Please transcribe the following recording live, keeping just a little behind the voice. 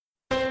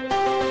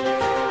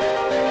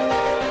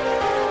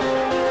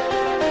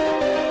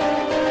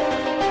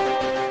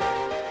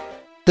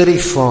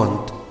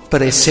Trifont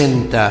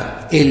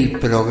presenta el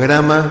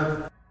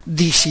programa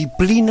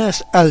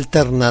Disciplinas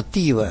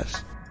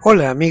Alternativas.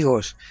 Hola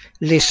amigos,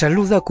 les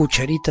saluda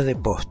Cucharita de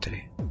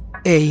Postre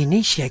e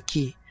inicia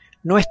aquí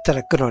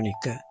nuestra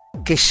crónica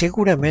que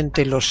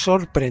seguramente los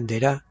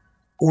sorprenderá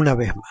una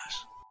vez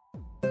más.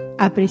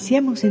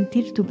 Apreciamos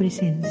sentir tu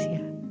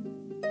presencia.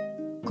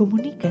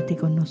 Comunícate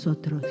con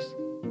nosotros.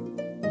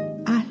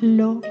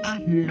 Hazlo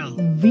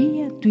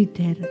vía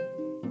Twitter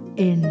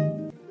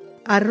en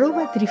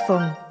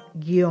 @trifon_media.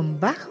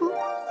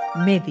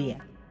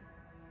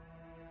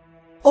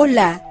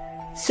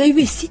 Hola, soy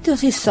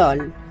Besitos de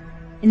Sol.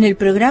 En el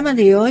programa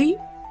de hoy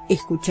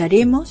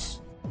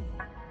escucharemos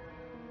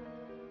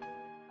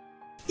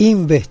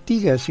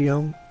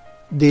Investigación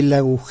del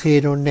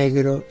agujero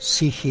negro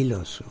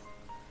sigiloso.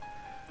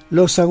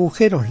 Los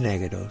agujeros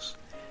negros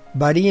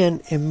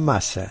varían en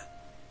masa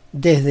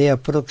desde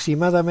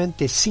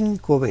aproximadamente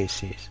 5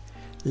 veces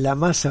la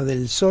masa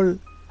del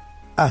Sol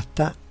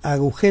hasta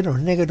agujeros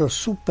negros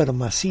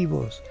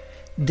super-masivos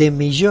de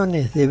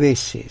millones de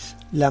veces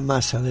la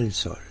masa del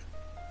Sol.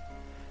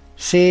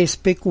 Se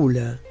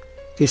especula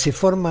que se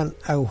forman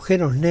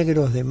agujeros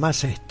negros de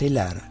masa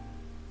estelar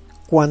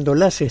cuando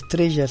las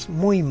estrellas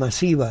muy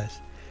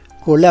masivas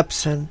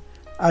colapsan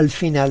al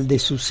final de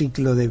su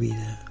ciclo de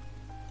vida.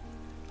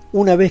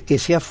 Una vez que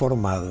se ha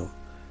formado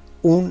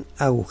un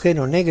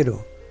agujero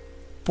negro,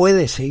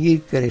 puede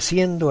seguir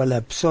creciendo al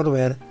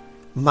absorber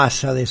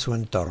masa de su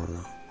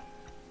entorno.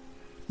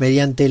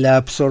 Mediante la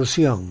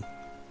absorción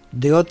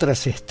de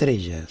otras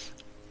estrellas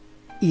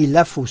y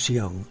la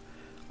fusión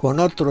con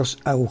otros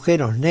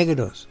agujeros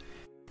negros,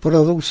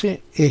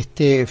 produce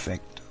este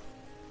efecto.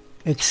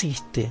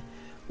 Existe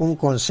un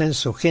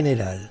consenso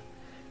general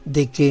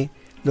de que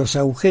los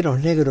agujeros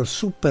negros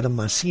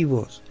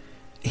supermasivos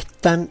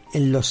están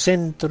en los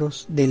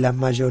centros de la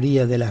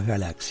mayoría de las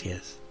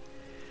galaxias.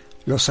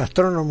 Los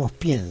astrónomos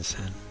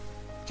piensan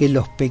que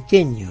los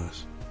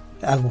pequeños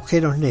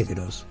agujeros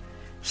negros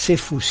se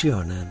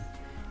fusionan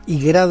y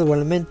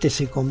gradualmente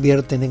se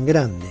convierten en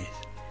grandes,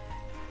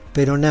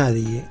 pero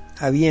nadie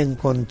había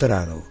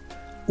encontrado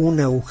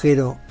un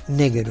agujero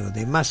negro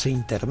de masa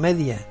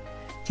intermedia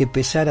que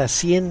pesara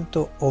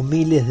cientos o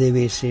miles de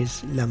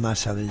veces la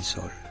masa del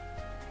Sol.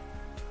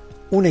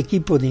 Un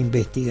equipo de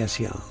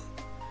investigación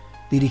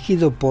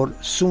dirigido por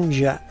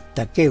Sunya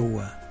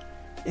Takewa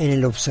en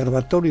el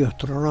Observatorio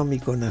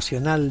Astronómico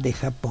Nacional de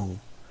Japón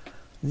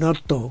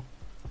notó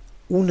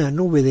una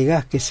nube de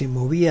gas que se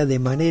movía de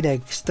manera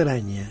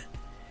extraña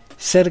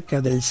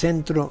cerca del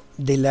centro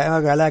de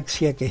la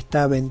galaxia que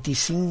está a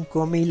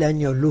 25.000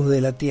 años luz de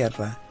la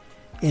Tierra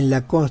en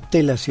la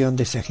constelación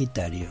de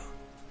Sagitario.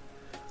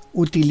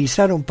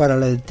 Utilizaron para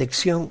la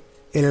detección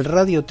el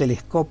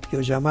radiotelescopio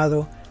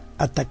llamado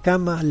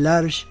Atacama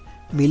Large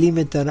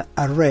Millimeter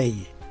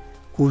Array,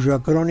 cuyo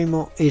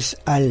acrónimo es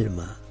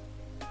ALMA.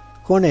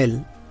 Con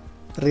él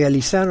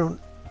realizaron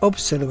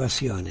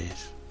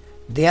observaciones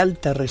de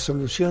alta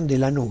resolución de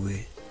la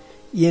nube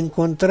y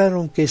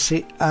encontraron que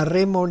se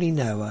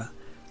arremolinaba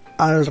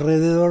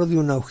alrededor de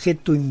un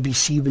objeto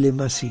invisible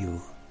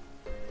masivo.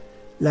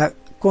 La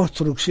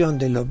construcción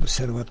del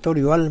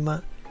observatorio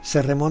ALMA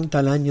se remonta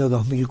al año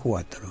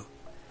 2004.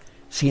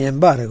 Sin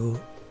embargo,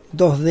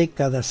 2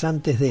 décadas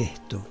antes de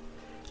esto,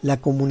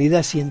 la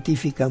comunidad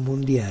científica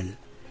mundial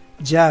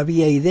ya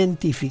había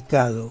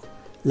identificado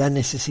la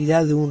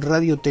necesidad de un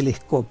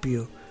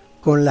radiotelescopio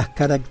con las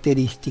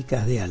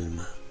características de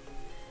ALMA.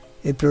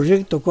 El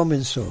proyecto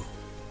comenzó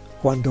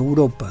cuando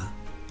Europa,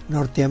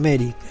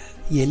 Norteamérica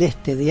y el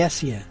este de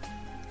Asia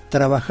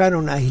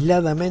trabajaron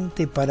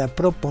aisladamente para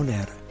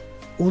proponer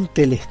un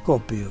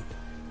telescopio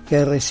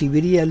que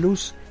recibiría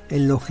luz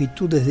en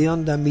longitudes de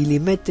onda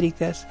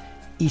milimétricas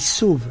y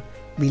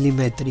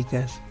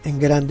submilimétricas en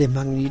grandes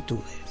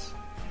magnitudes.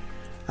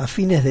 A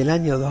fines del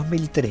año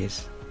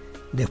 2003,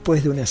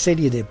 después de una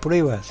serie de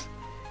pruebas,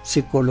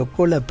 se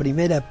colocó la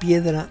primera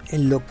piedra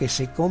en lo que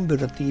se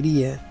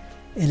convertiría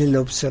en el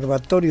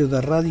observatorio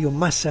de radio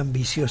más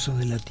ambicioso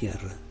de la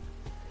Tierra.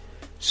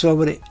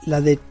 Sobre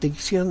la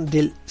detección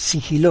del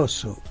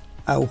sigiloso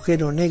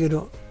agujero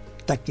negro,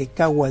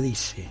 Takewa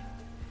dice: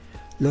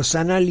 los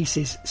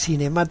análisis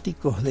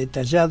cinemáticos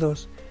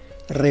detallados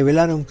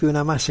revelaron que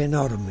una masa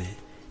enorme,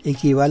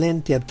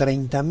 equivalente a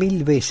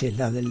 30.000 veces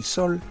la del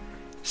Sol,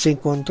 se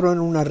encontró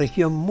en una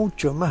región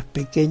mucho más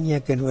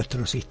pequeña que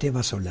nuestro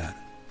sistema solar.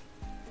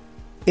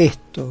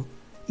 Esto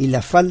y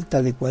la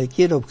falta de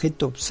cualquier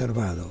objeto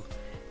observado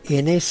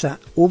en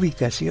esa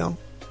ubicación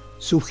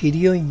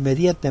sugirió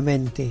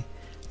inmediatamente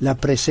la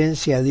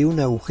presencia de un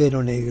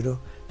agujero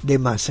negro de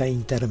masa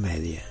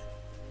intermedia.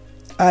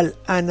 Al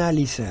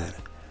analizar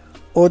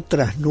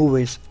otras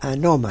nubes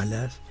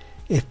anómalas,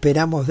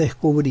 esperamos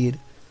descubrir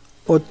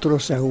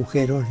otros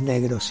agujeros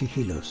negros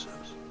sigilosos.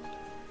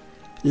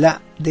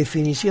 La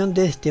definición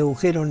de este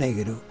agujero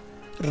negro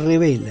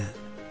revela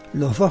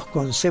los 2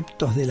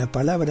 conceptos de la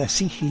palabra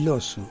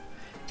sigiloso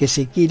que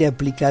se quiere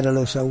aplicar a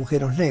los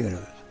agujeros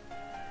negros: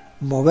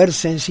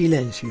 moverse en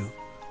silencio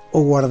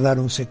o guardar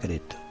un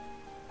secreto.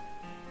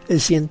 El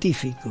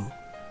científico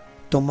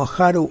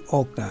Tomoharu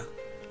Oka,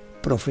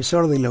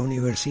 profesor de la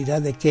Universidad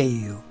de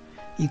Keio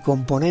y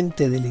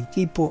componente del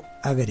equipo,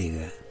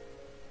 agrega: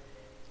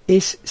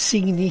 es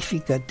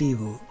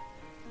significativo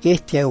que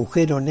este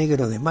agujero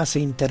negro de masa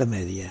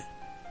intermedia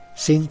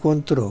se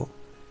encontró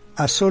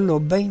a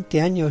solo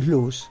 20 años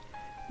luz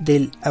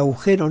del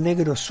agujero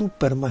negro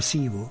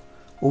supermasivo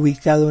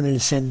ubicado en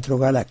el centro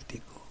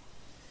galáctico.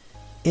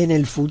 En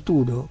el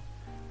futuro,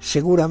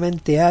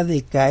 seguramente ha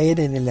de caer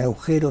en el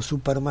agujero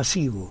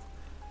supermasivo,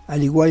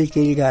 al igual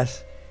que el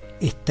gas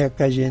está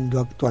cayendo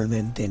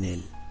actualmente en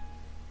él.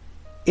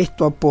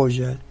 Esto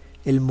apoya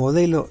el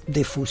modelo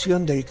de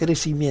fusión del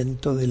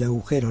crecimiento del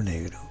agujero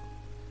negro.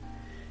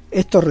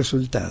 Estos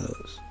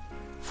resultados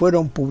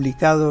fueron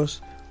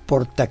publicados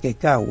por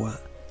Takekawa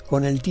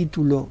con el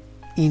título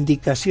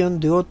Indicación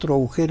de otro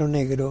agujero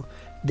negro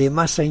de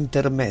masa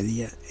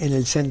intermedia en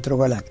el centro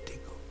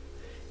galáctico,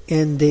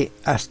 en The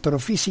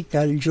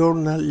Astrophysical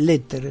Journal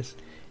Letters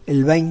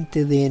el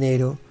 20 de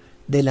enero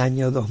del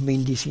año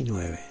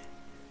 2019.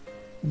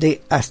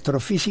 The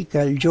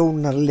Astrophysical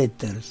Journal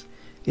Letters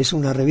es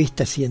una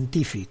revista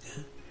científica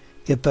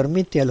que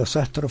permite a los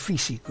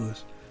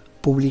astrofísicos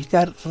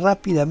publicar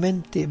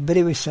rápidamente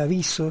breves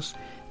avisos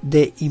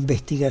de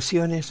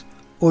investigaciones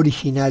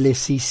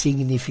originales y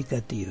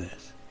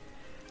significativas.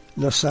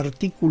 Los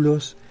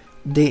artículos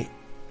de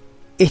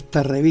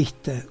esta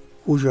revista,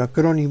 cuyo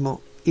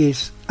acrónimo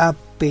es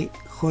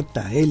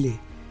APJL,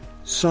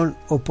 son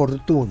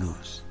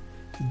oportunos,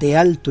 de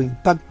alto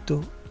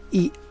impacto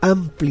y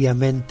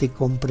ampliamente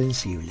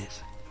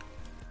comprensibles.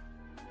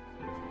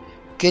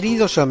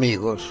 Queridos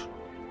amigos,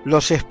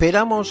 los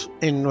esperamos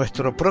en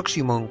nuestro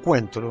próximo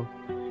encuentro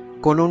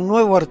con un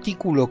nuevo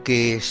artículo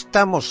que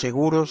estamos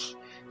seguros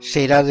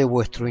será de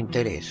vuestro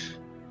interés.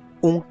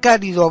 Un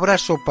cálido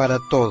abrazo para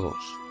todos.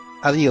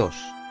 Adiós.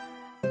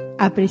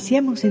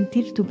 Apreciamos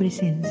sentir tu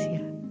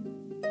presencia.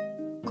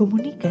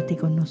 Comunícate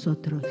con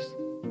nosotros.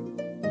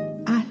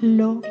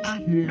 Hazlo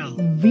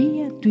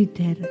vía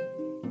Twitter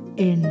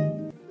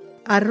en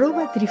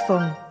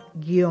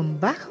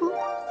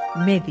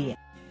 @trifón_media.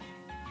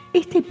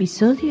 Este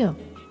episodio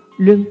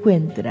lo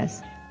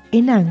encuentras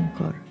en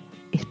Anchor,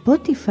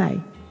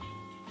 Spotify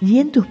y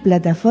en tus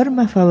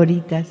plataformas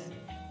favoritas.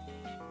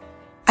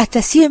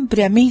 Hasta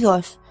siempre,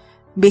 amigos.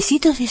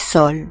 Besitos de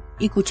sol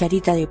y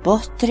cucharita de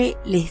postre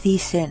les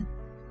dicen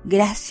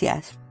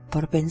gracias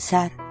por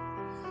pensar.